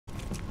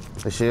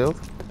The shield?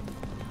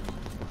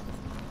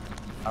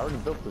 I already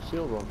built the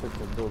shield. I'm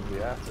fixing to build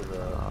the acid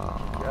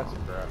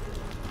crap.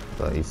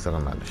 Thought you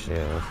talking about the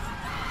shield.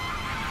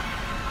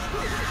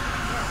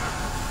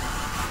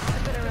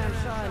 I've been around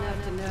Shaw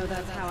enough to know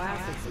that's how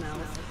acid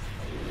smells.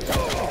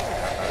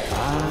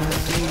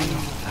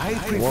 I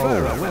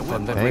prefer a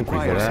weapon that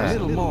requires a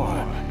little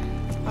more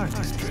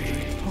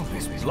artistry. Oh,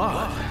 this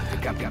blood,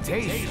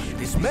 decapitation,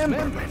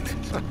 dismemberment.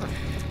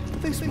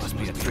 This must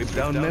be a trip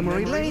down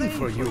memory lane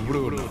for you,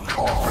 Bruno.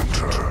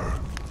 Contender.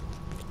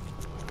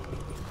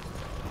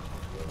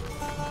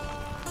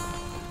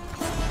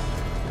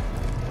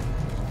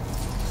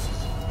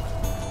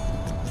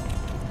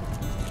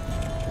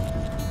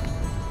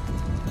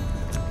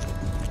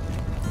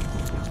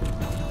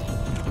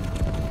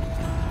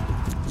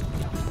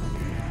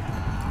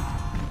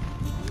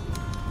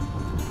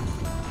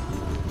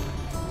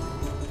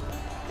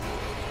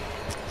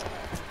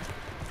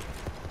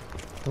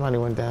 Somebody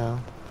went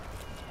down.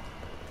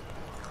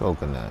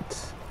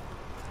 Coconuts.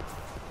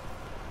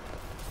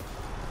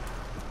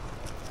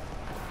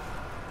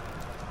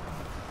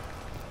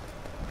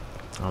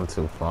 I'm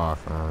too far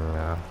from him,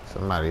 yeah.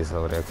 Somebody's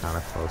over there kind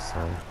of close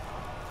to me.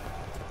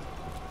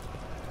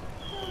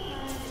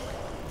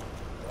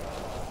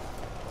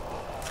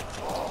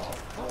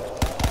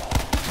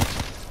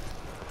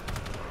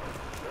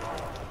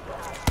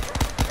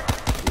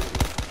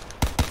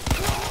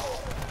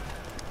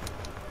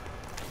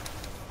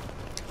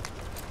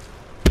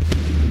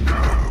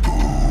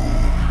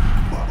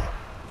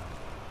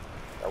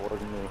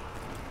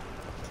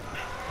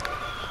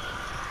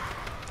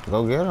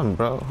 Go get him,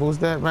 bro. Who's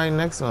that right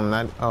next to him?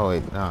 Not, oh,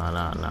 wait.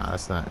 No,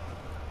 that's not.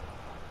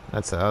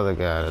 That's the other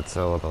guy that's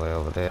all the way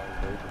over there.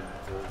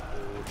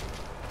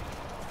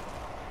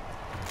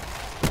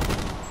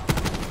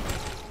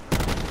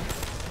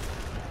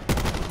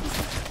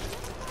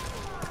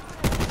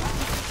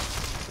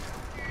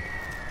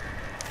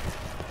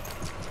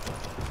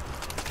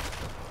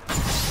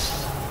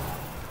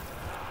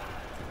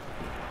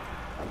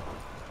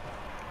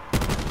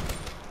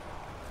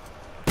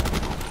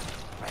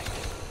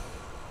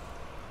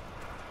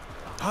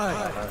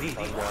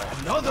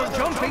 Another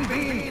jumping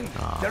beam!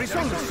 Oh. There is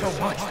only so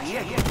much the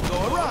egg can go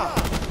around!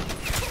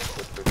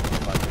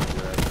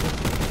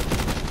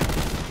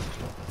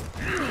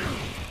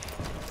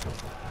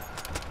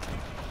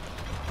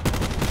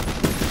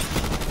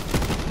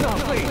 No,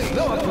 please,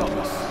 no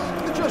applause.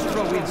 Just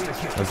throw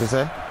insta-kill. What'd you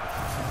say? I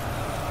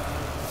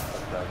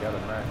got a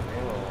Mac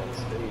Halo on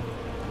stage.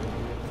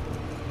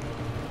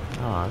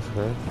 Oh, that's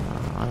good.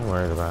 I ain't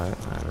worried about it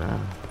right now.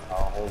 I'll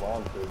hold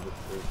on to it.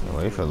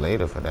 Wait for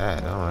later for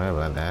that. Don't worry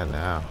about that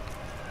now.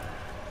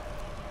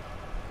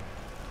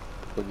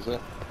 What'd you say?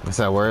 I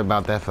said worry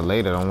about that for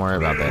later. Don't worry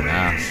about that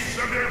now.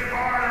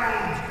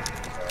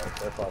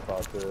 If I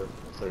thought to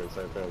say the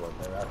same thing,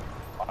 like, man,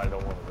 I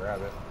don't want to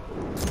grab it.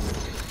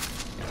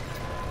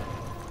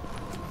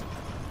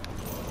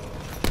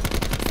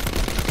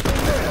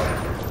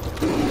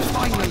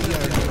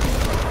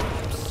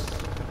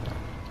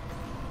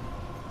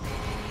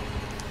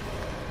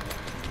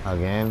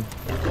 Again?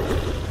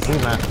 Is he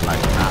not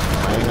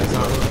playing or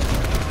something?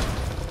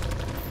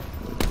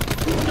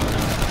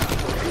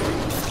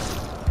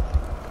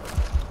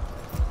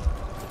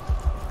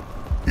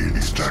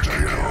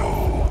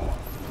 Insta-kill.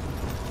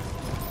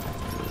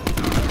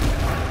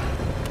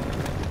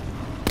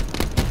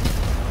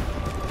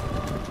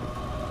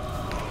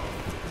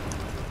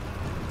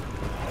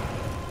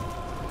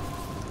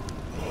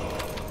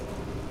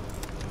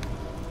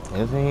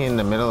 Isn't he in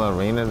the middle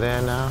arena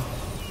there now?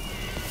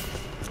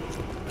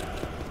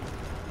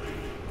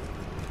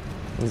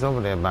 He's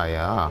over there by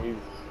y'all.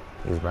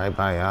 He's right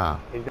by y'all.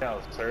 He's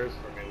downstairs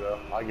for me though.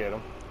 I get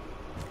him.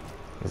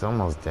 He's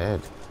almost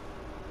dead.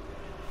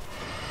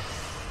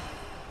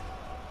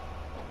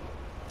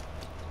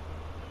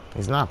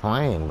 He's not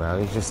playing, bro.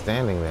 He's just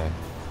standing there.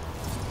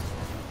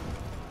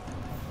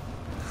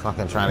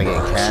 Fucking trying to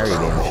get carried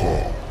and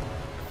shit.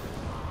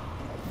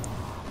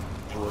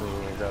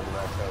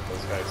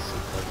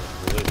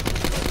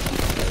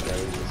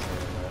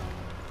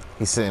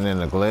 He's sitting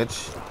in a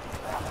glitch.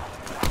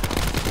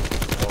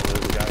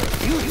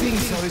 You think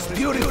so as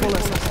beautiful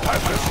as a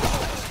purpose.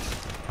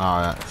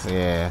 Oh,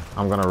 yeah.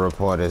 I'm gonna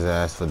report his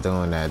ass for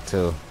doing that,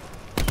 too.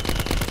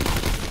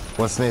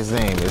 What's his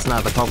name? It's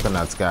not the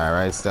Coconuts guy,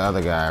 right? It's the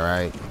other guy,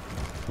 right?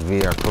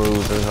 Via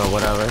Cruises or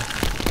whatever.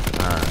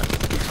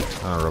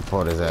 Alright. I'm gonna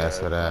report his ass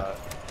for that.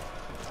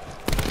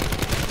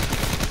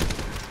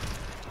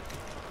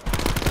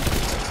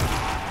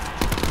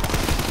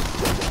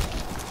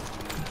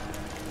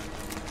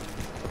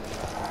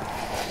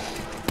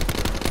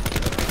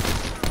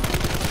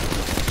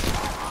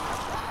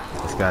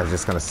 This guy's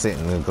just gonna sit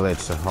in the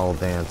glitch the whole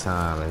damn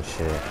time and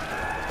shit.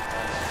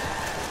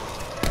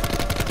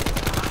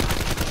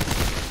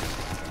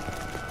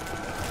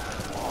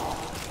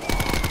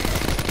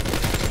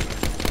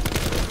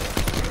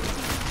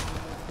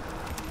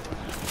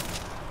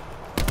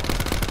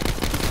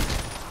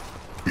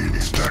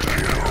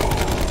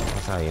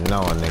 That's how you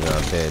know a nigga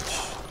a bitch.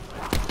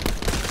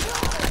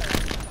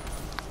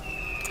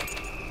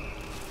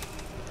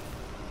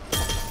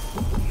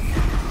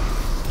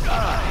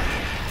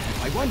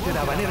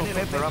 habanero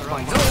pepper up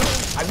my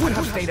nose, I would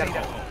have stayed at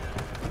home.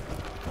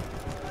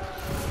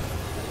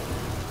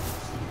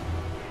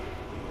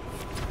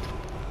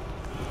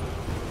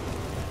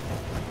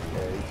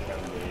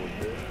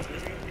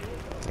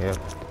 Yep.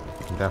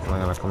 Definitely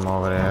gonna come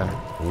over there,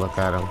 look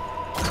at him,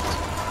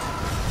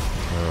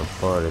 and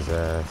report his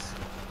ass.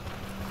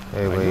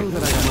 Hey, wait.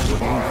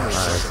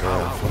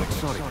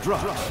 Exotic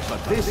drugs,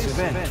 but this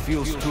event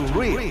feels too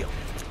real.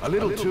 A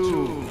little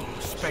too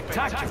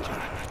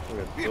spectacular.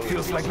 It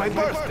feels like my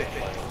birthday.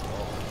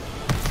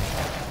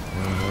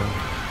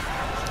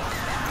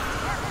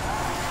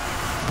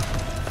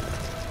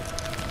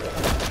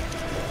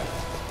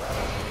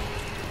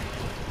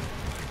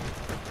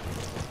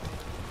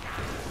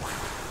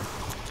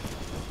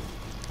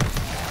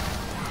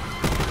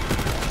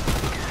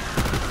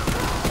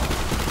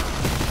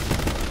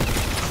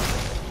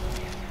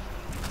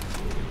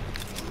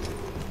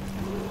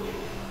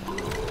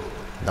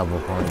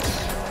 Double points.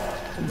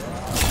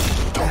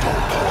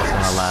 It's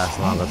gonna last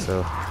longer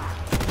too.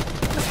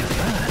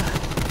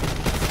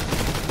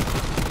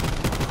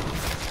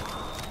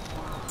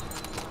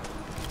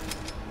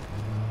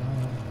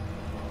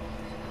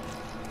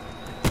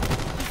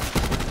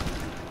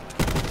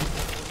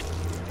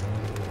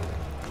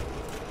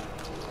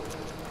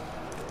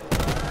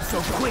 So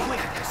quick,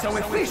 so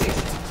efficient,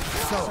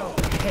 so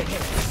heavy.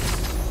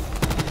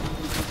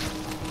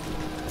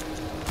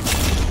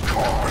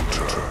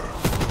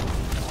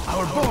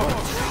 Our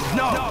boards!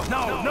 No!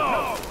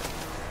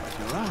 But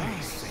your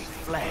eyes say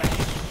flesh.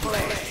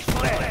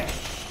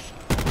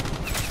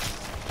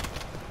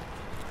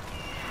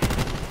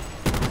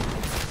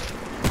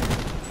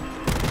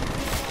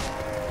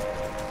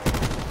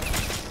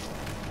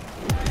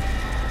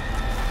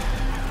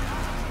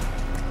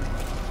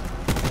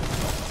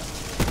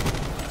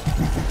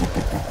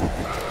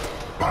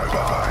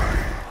 Bye-bye.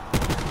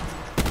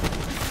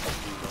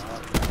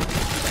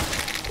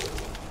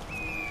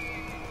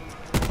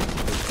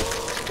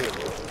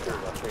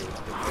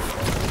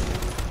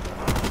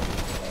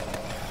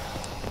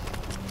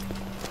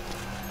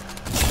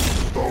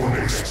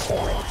 Bonus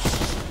points.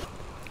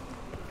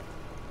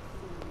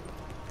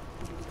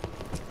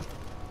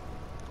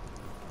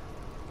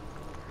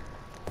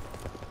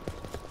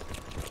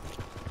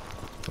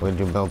 Where'd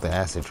you build the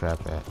acid trap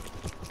at?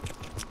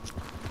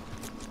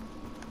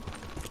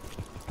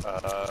 I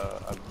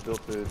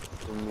built it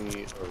in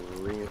the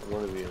arena,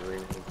 one of the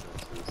arena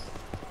entrances.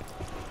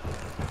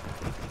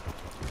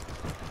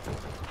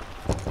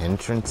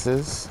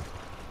 Entrances?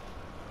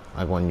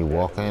 Like when you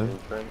walk in?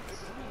 Entrance.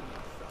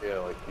 Yeah,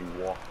 like you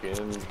walk in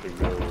to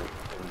go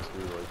into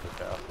like the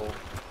castle.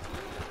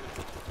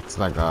 It's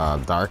like a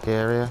dark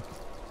area?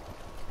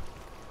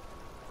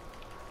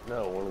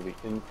 No, one of the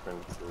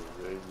entrances.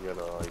 You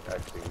gotta like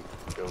actually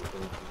go into the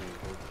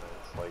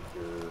entrance, like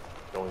you're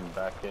going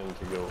back in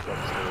to go upstairs.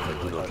 I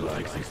do not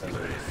like this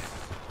place.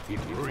 It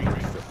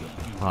reeks of the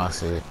Oh, I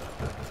see it.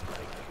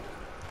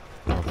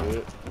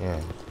 Okay.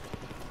 Yeah.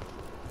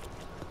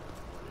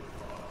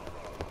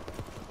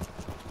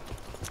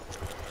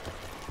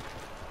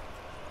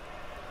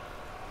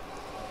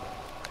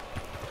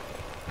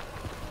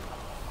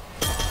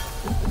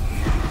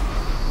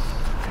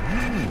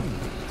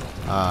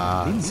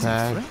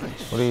 Tag,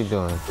 what are you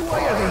doing? Why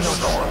are they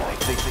not all like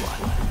this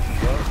one?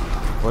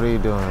 What are you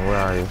doing? Where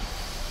are you?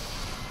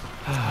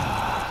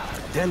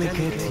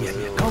 Delicate yet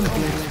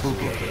complex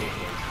bouquet.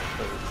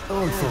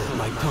 Also,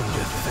 my tongue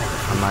just fell.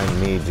 I might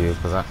need you,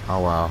 because oh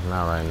well,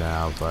 not right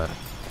now, but...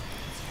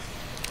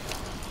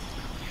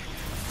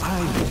 I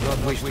do not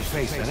wish to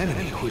face an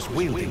enemy who is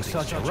wielding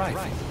such a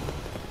rifle.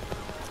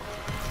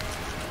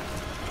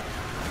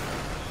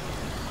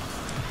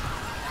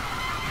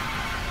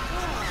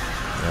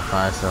 Yeah,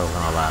 fire sale's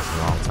gonna last a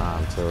long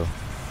time, too.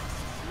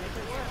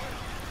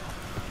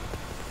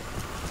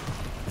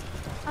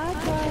 I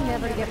try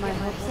never to get my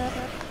hopes up,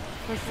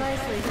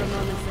 precisely for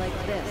moments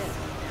like this.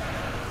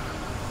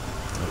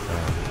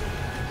 Okay.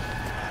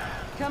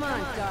 Come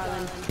on,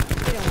 darling.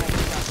 We don't like to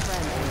be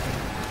friends.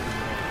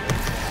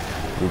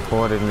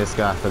 Reporting this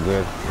guy for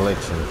good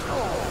glitching.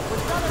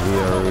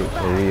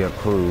 Via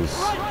Cruise,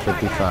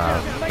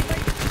 55.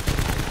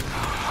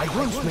 I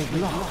once made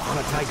love on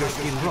a tiger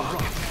skin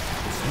rock.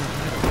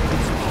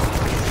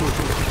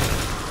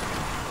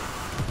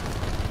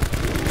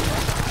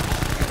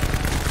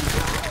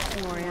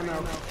 More ammo.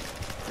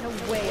 No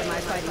way am I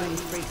fighting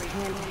these freaks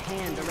hand to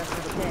hand the rest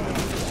of the day.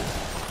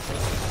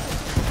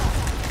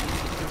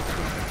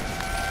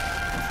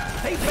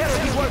 They better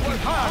be working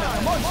hard at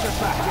the monster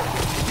factory,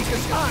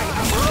 because I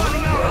am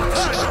running out of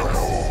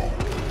targets!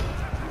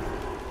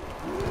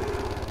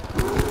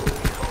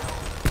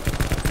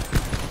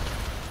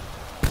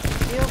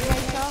 You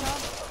okay, Saul?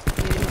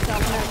 You didn't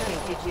stop nothing,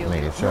 did you?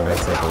 Making sure they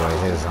take away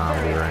his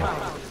zombie rank.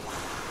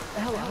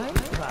 Hell, I'm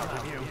proud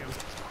of you.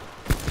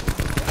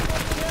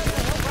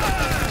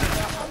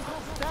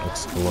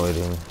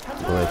 Exploiting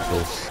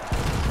glitches.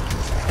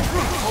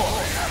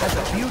 That's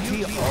the beauty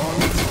of all.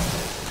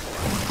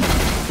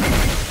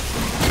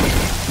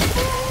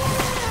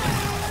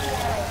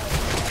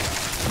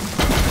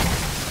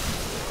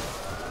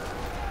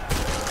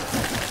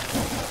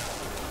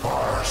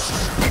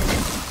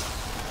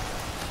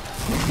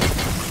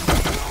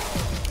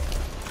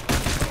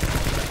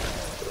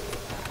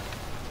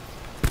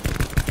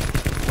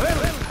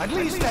 At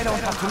least I don't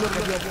have to look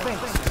at your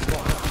face.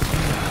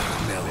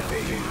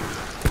 Melody.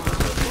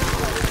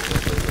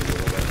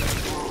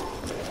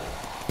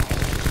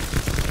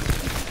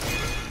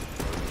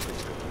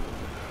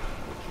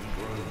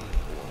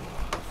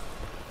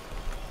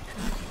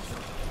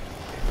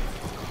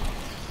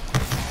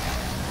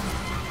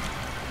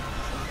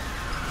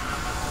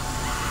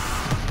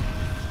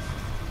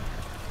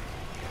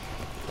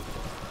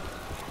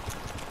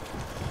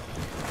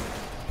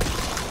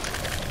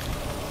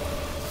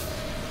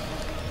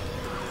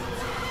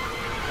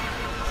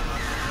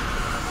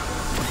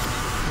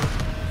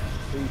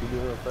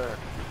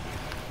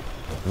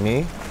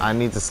 Me? I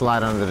need to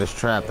slide under this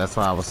trap. That's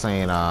why I was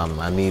saying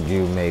I need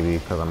you maybe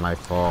because I might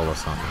fall or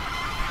something.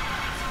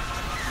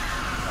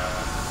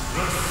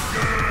 The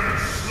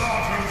scourge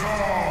slaughters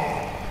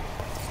all.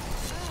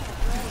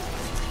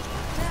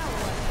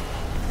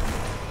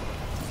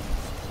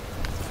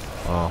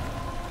 Oh,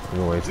 you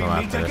can wait till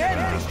after this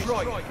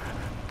round.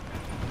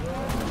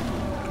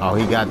 Oh,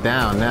 he got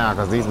down now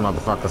because these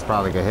motherfuckers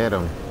probably could hit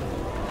him.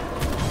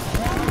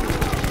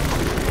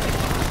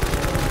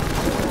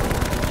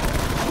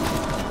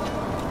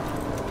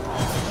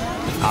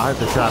 I'll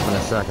hit the trap in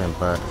a second,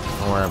 but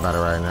don't worry about it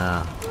right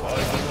now.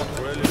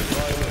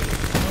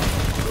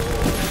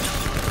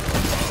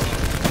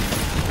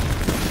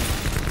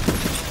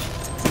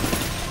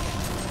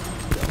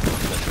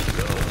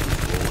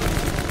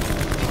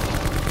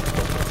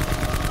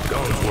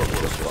 Guns work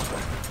for this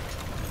fucker.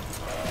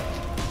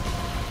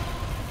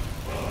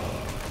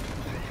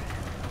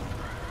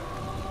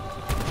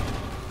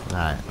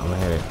 Alright, I'm gonna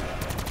hit it.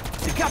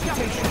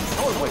 Decapitation is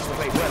always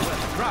played well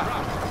with the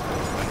crowd.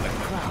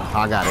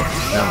 I got it.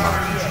 Never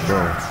mind.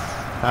 Boom.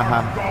 Haha.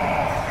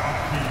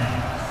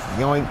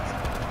 Yoink.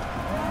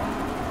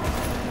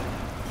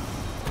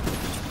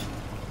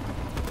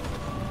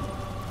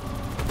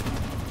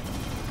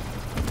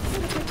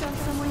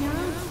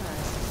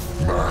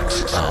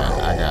 Max ammo.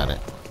 I got it.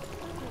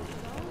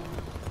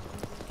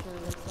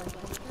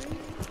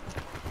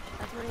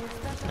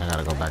 I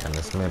gotta go back in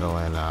this middle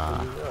and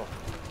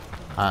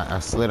I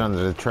slid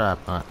under the trap.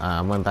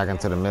 I went back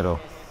into the middle.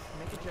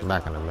 I'm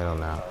back in the middle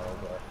now.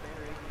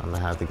 I'm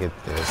gonna have to get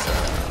this.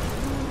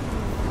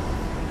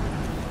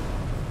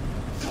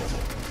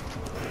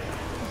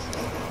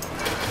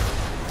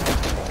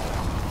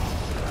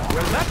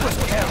 Well, that was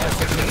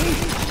careless of me.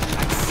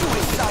 I'm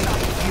suicidal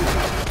with you.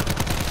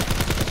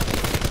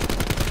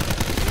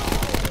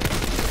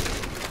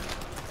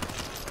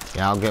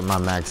 Yeah, I'll get my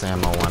max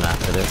ammo one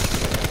after this.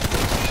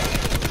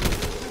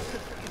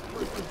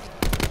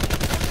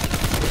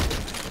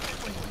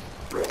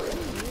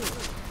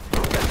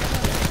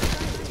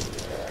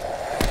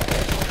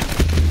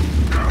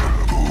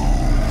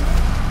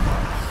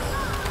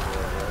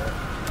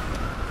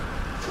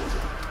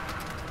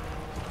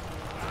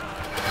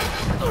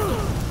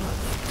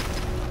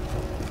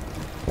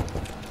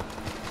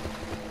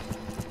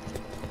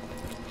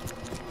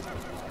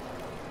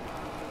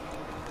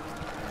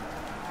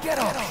 Get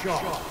off, Shaw.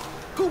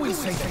 Who will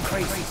say the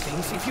crazy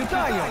things if you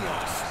die on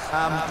us?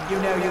 You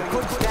know, you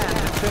could stand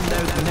and trim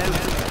those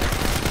noses.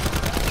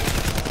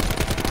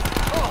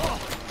 Oh,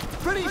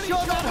 pretty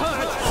sure that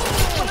hurts.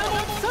 But I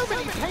want so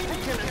many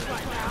painkillers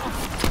right now.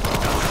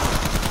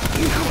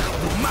 You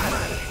man,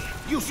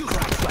 you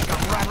scratch like a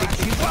rabid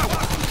chihuahua.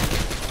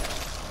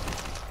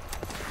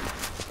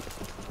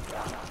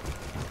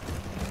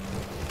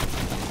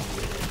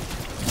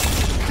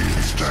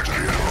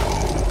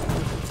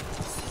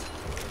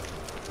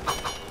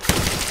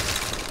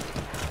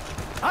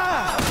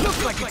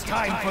 Looks like it's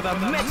time for the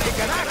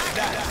Mexican axe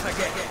dance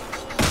again.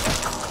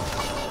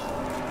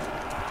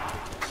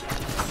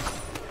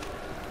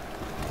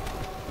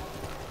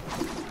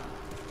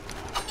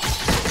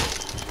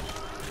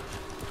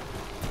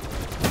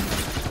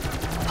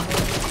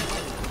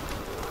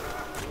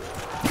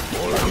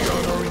 All the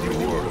honor in the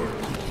world,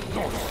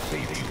 not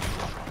save you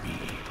from me.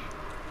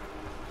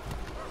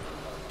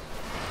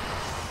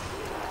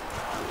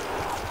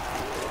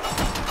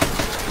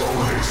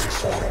 Bonus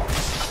points.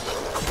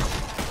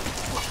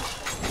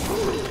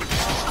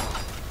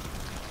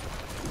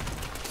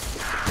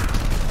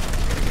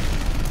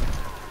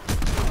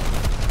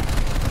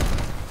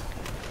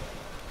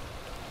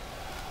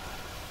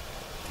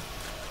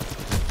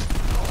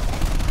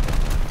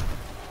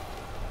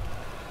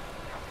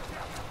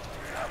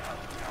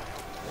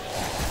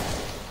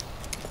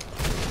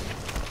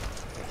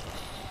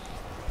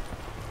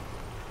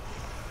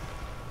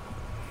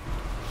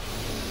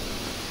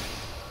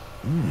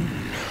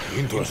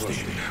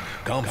 Interesting.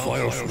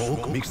 Campfire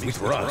smoke mixed with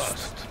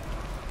rust.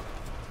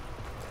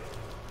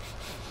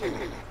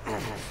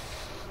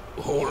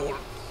 Whole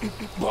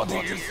body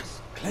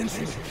is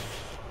cleansing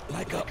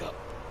like a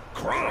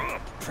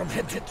cramp from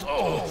head to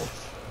toe.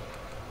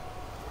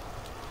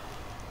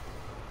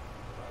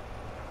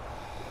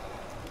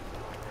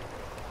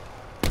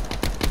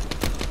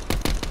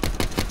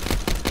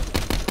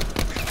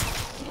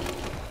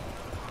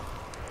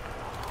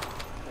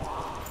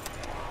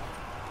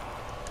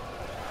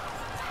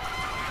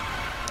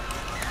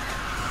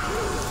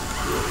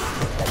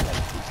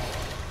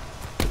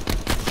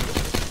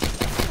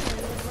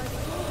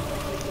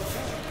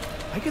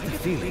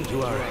 feeling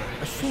you are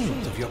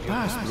ashamed of your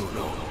past,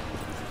 Bruno.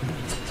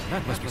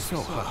 That must be so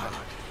hard.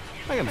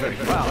 I am very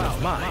proud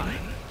of mine.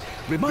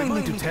 Remind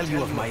me to tell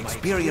you of my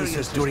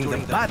experiences during the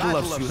Battle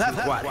of Ciudad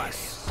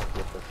Juarez.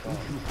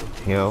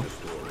 Yo.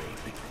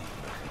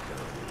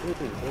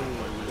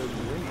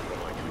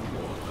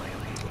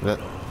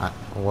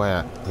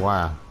 Where?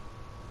 Why?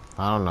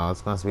 I don't know. It's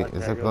supposed to be.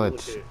 It's a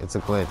glitch. It's a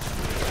glitch.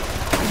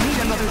 I need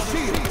another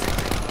shield.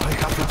 I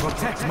have to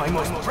protect my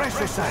most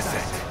precious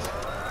asset.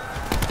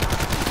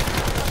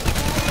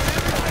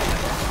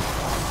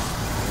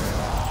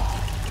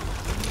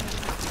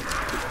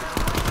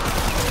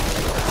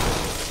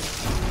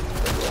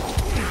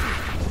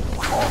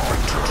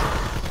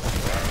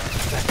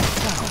 That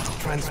sound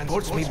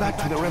transports me back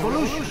to the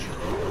revolution,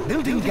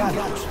 building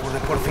gallows for the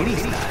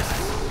Porfiristas.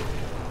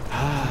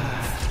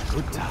 Ah,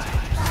 good times.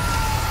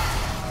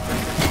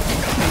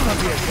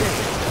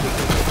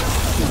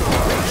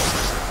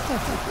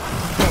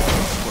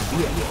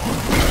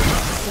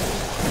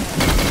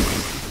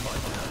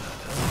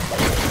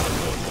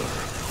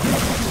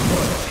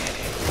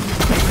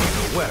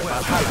 Where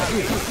Valhalla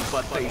is,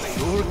 but they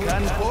sure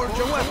can forge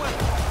a weapon.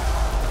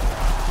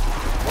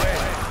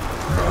 Well,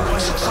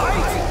 was it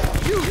right?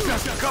 You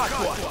just got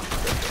one.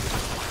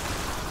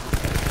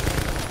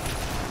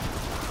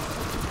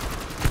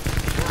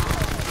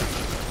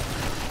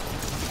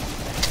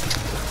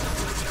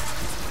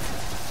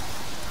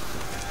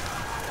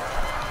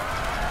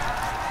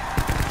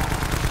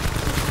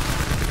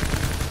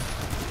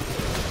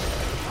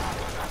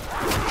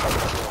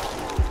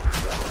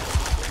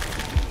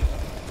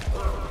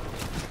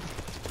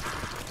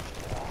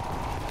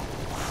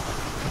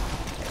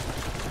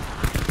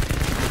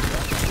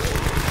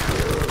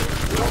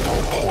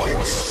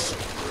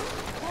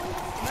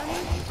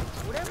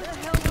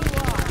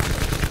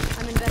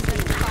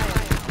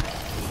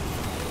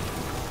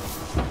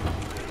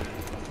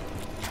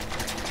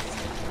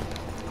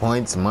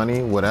 Points,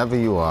 money, whatever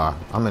you are,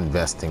 I'm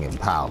investing in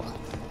power.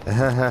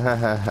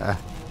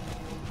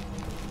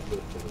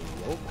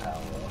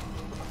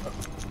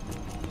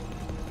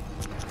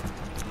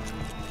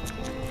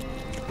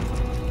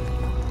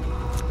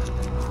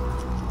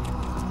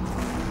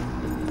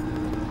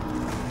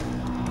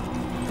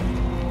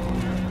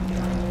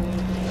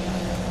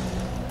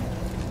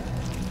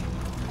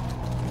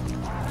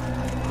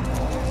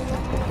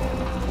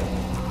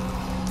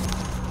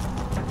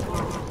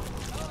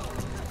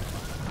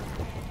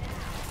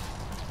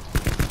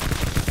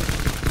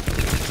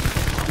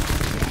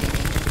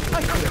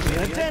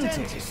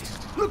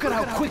 Look at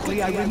how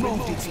quickly I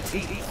removed its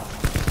teeth.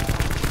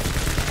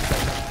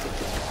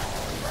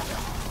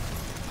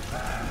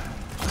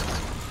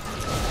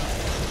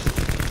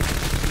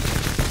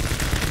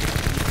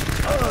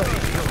 Oh,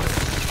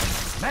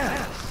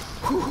 smell!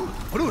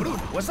 Bruno,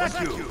 was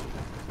that you?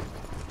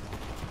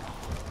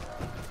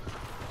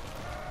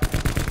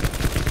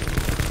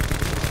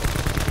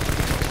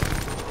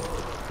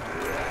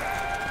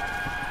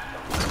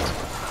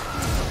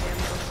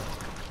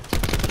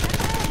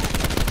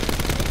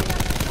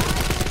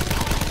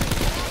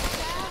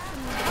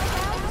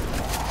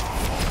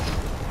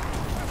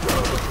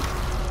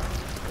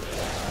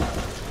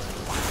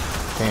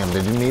 Damn,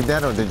 did you need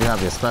that or did you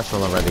have your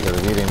special already? Because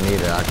if you didn't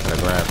need it, I could have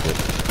grabbed it.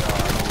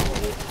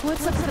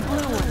 What's up with the blue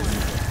ones?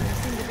 They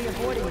seem to be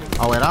avoiding me.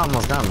 Oh wait, I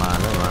almost got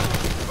mine, never mind.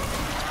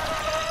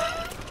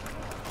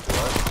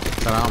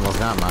 Said I almost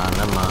got mine,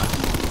 never mind.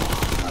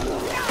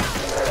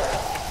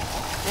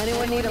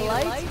 Anyone need a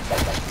light?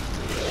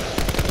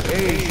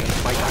 Hey,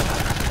 my God.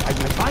 I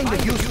will find a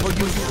use for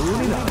you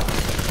soon enough.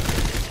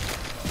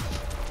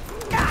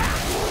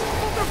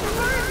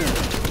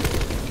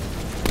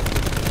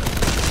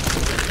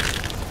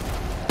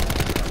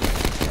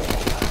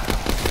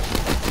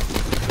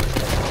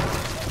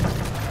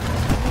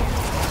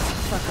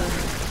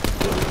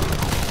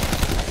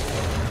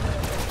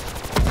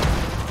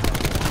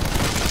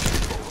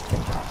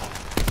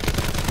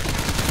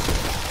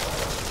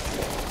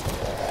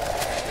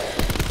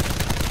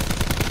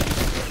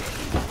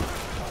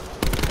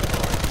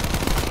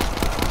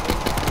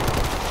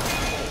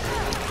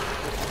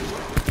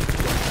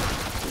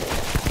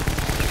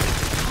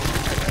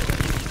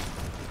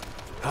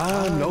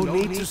 No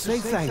need to say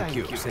thank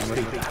you,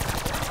 señorita.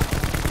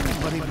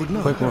 But it would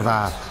not. Quick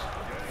revive.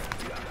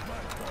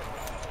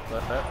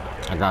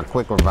 I got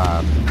quick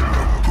revive.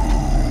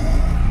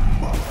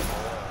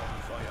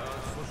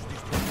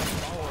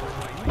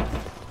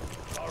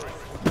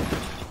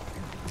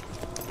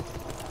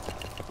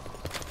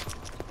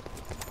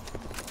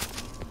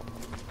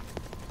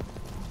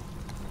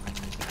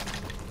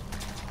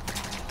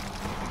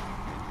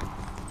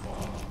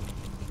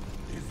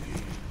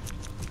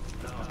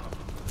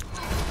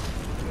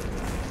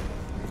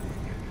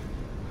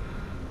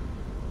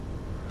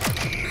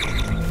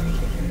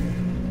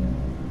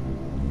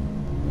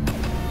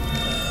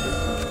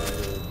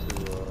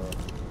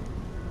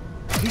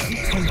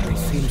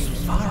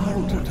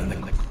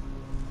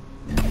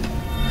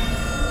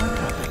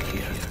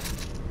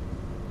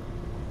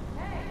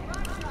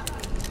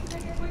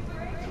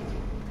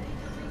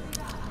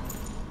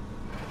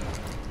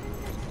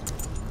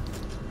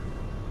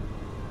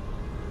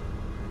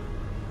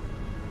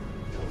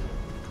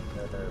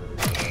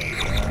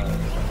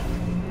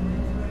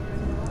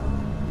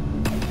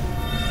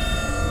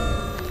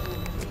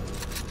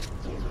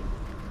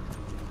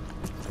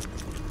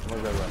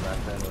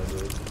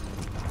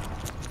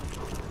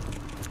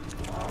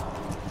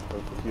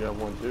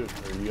 one too,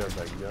 or you got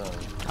that gun.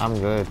 I'm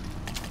good.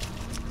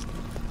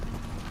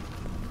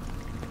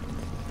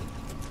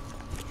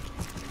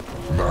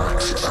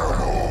 Max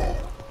ammo.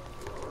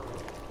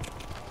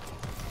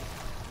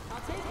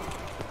 I'll take it.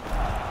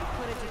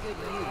 Put it to good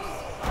use.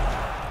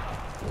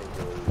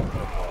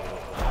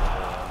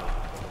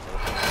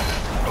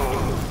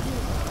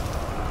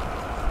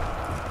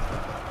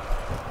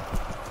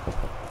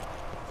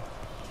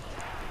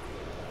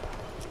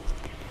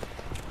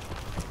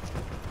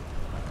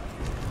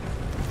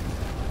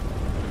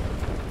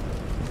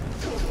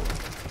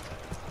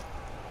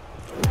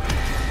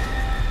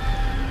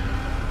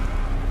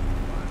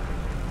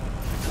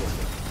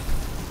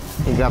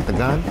 You got the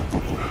gun?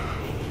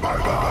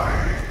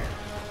 Bye-bye.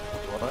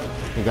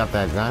 You got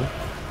that gun?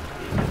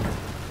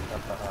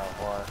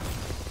 Why?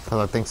 Because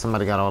I think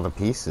somebody got all the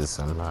pieces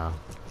somehow.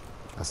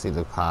 I see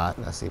the pot.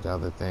 I see the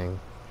other thing.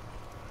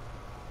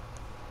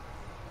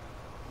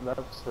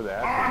 That's for the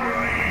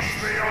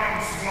acid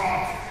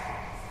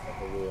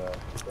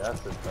the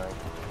acid tank.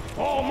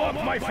 Form up,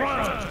 my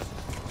friends!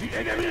 The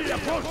enemy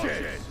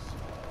approaches!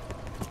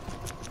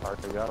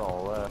 Already got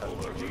all that.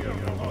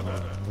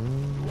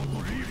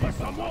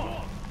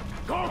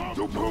 Come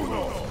to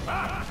Bruno!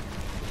 I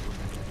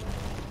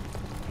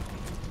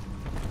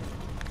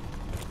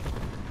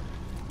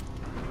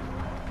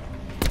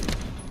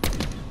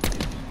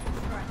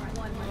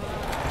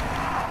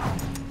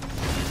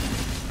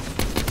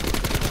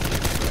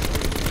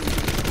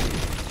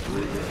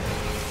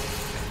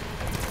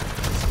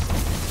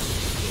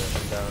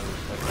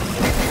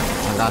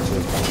got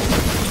you.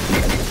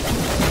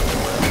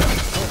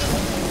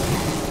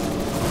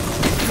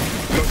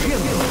 Your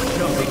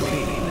jumping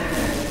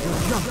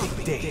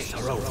days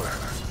are over.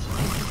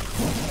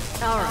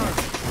 All right.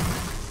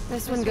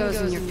 This one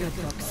goes in your good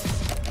books.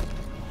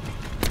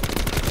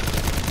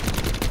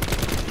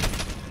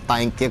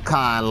 Thank you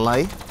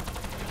kindly.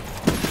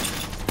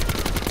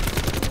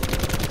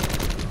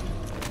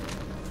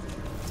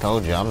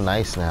 Told you, I'm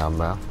nice now,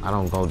 bro. I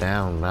don't go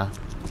down, bro.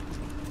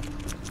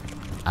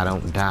 I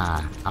don't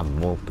die, I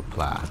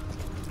multiply.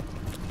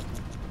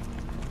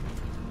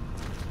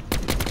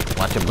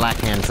 Watch your black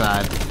hand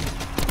side.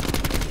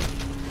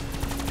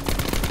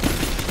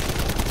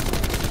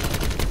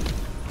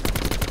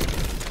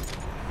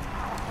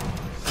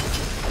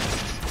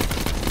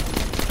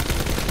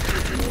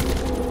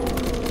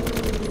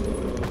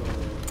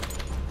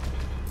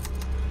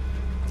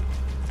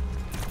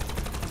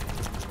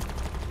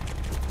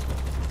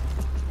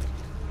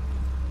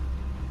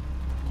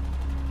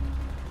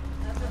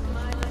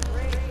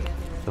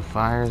 The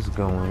fire's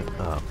going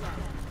up.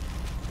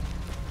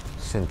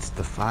 Since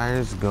the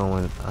fire's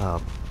going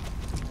up,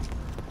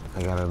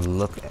 I gotta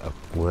look at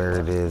where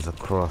it is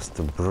across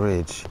the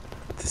bridge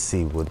to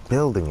see what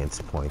building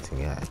it's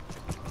pointing at.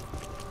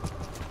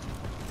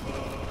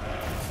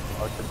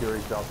 Artillery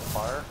got the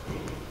fire.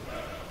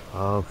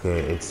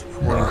 Okay, it's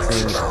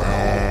pointing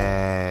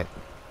at...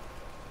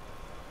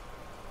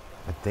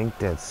 I think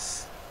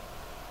that's...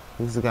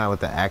 Who's the guy with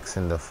the axe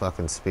and the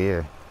fucking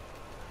spear?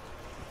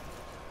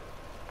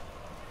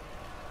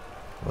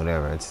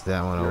 Whatever, it's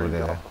that one over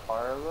there. Got the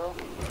fire though?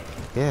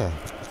 Yeah.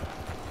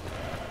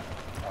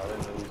 I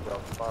didn't know you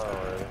got the fire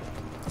already.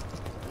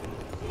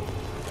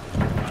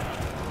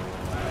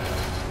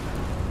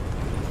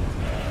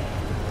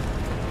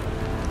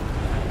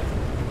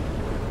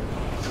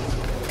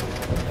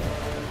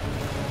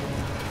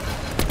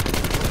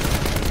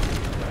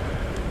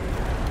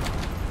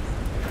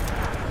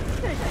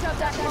 Shove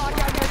that log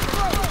down your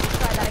throat.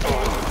 Try that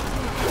again.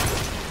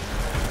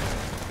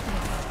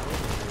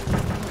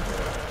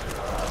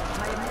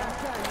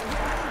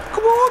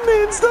 Come on,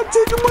 man, stop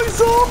taking my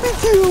zombie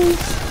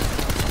kills!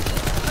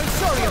 I'm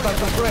sorry about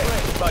the break,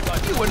 but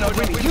you were not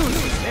really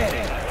using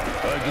it.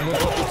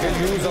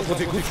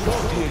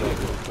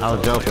 I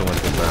was joking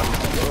with you, bro.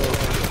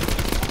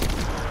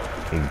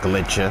 You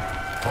glitcher.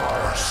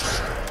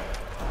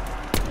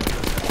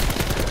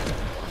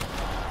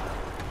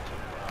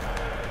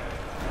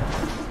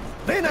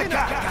 Then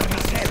attack,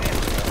 Carnicel.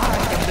 I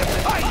am the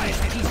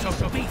finest piece of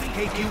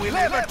beefcake you will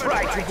ever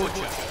try to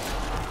butcher.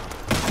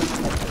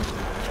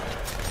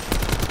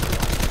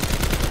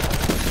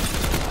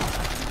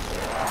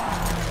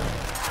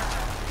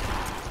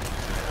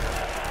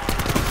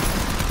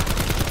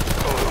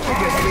 I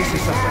guess this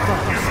is a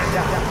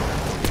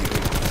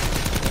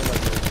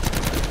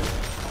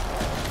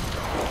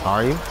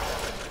Are you?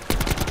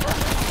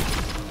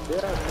 Yeah,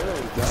 there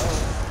you go.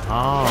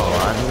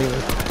 Oh, I didn't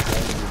even...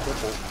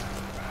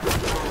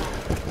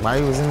 Why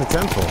he was in the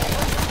temple?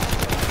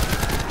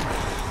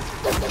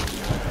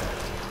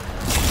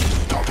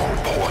 Double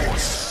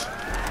points.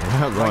 We're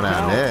not going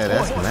down there.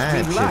 That's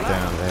mad shit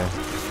down there.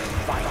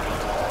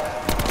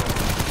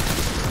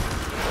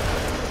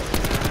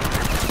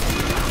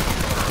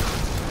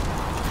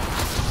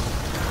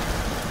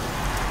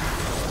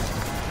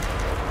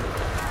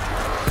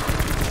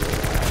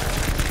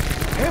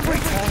 Every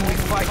time we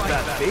fight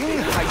that thing,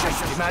 I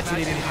just imagine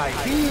it in high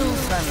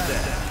heels and...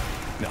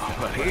 no,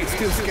 but it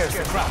still scares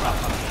the crap out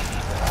of me.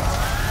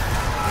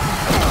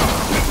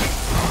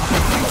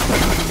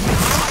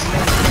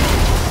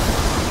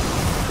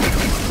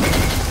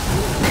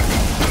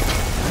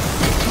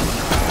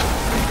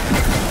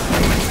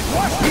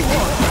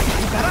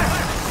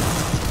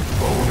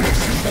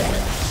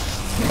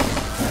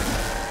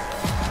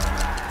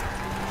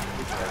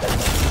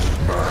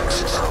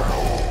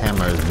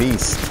 is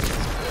beast.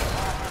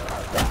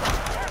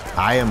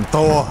 I am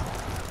Thor.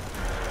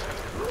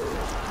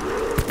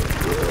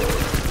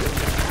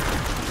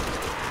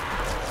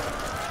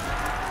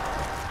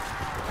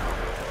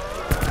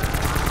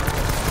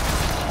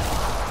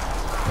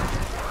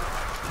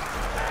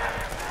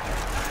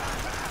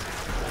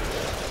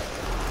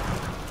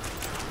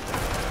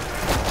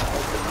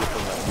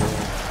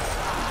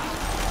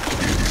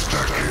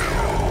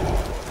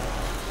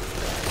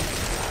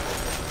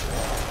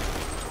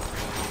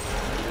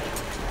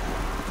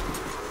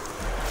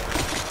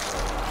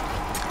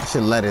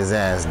 Should let his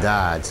ass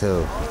die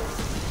too.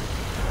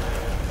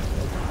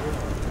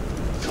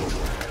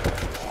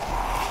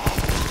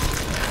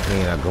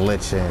 Being a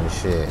glitch and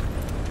shit.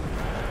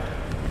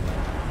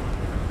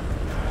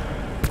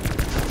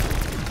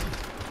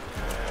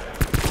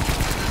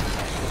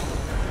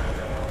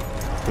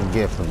 The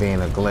gift for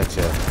being a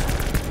glitcher.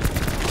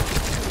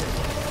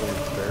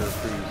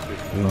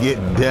 You get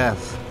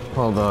death.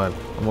 Hold on.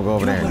 I'm gonna go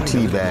over there and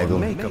teabag him.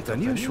 Make up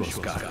unusual,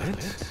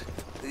 Scarlet.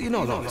 In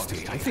all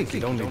honesty, I think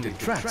it only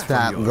detracts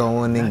Stop from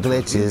going in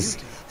glitches.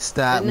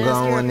 Stop Didn't ask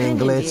your going in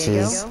opinion,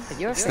 glitches. Diego, but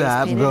your face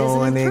Stop painted is an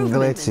going in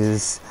improvement.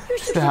 glitches. You're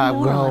such a Stop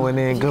moron. going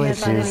in You can't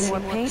find any glitches.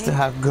 more paint?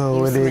 Stop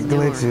going Use in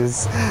manure. glitches.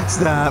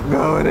 Stop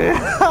going in.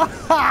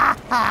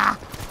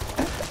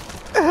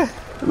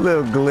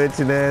 Little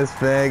glitching ass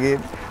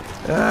faggot.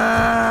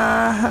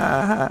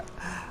 Ah.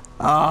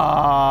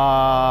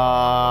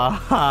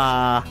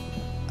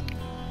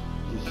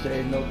 You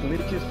say no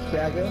glitches,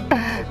 faggot?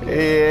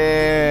 Yeah.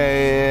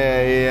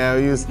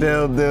 You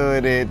still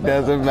doing it.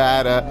 Doesn't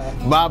matter.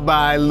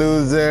 Bye-bye,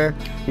 loser.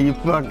 You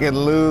fucking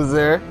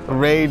loser.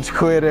 Rage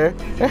quitter.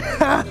 Look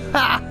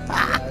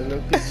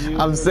at you.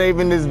 I'm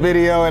saving this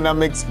video and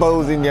I'm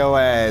exposing your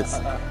ass.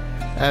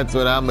 That's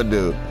what I'ma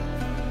do.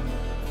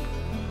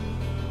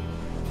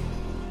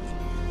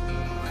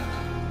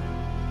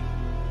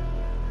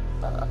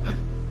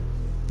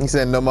 He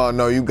said, no more.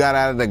 No, you got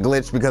out of the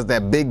glitch because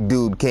that big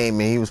dude came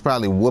in. He was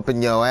probably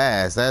whooping your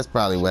ass. That's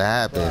probably what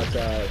happened.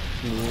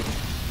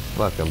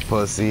 Fucking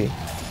pussy.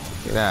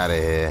 Get out of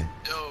here.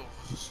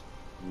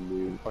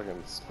 Dude,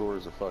 fucking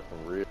scores are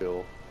fucking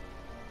real.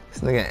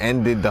 This nigga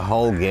ended the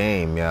whole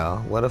game,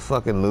 yo. What a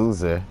fucking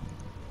loser.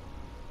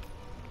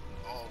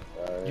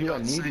 You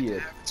an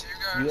idiot.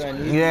 You an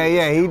idiot.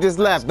 Yeah, he just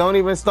left. Don't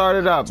even start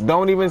it up.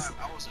 Don't even...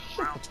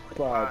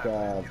 Fuck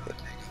off.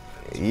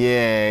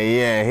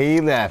 Yeah,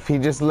 he left. He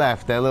just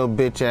left. That little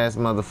bitch ass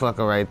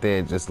motherfucker right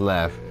there just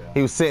left.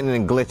 He was sitting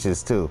in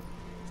glitches too.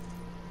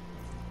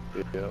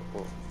 Yeah,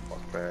 well,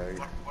 fuck bag.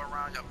 What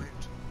round y'all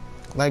moved?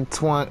 Like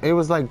 20, it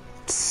was like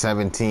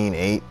 17,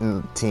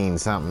 18,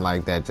 something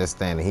like that just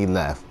then. He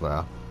left,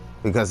 bro.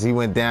 Because he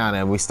went down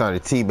and we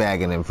started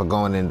teabagging him for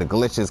going into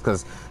glitches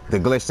because the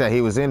glitch that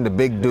he was in, the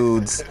big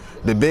dudes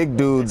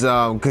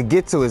could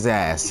get to his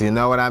ass, you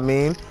know what I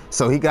mean?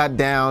 So he got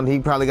down, he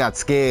probably got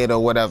scared or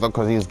whatever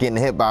because he was getting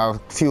hit by a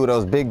few of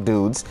those big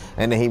dudes,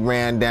 and then he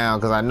ran down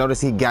because I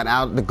noticed he got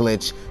out the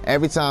glitch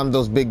every time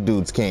those big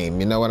dudes came,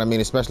 you know what I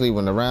mean? Especially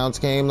when the rounds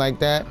came like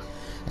that.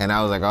 And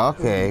I was like,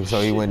 okay,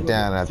 so he went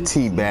down and I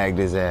teabagged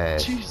his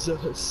ass.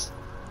 Jesus.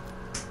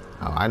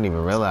 Oh, I didn't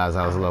even realize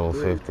I was level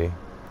 50.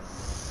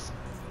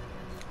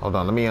 Hold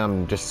on, let me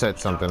just set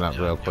something up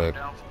real quick.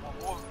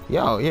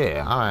 Yo,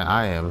 yeah,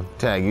 I am.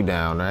 Tag you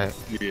down, right?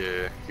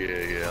 Yeah,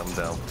 I'm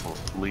down for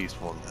at least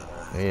one time.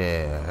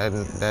 Yeah,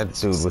 that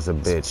dude was a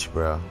bitch,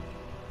 bro.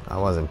 I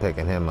wasn't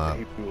picking him up.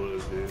 He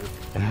was, dude.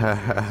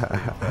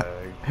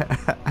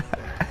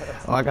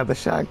 Oh, I got the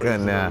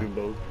shotgun now.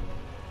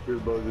 We were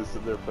both just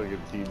sitting there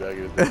fucking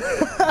teabagging.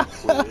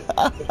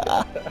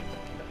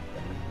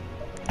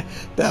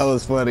 That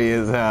was funny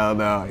as hell,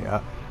 no,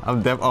 yeah.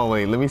 Oh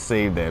wait, let me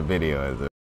save that video as a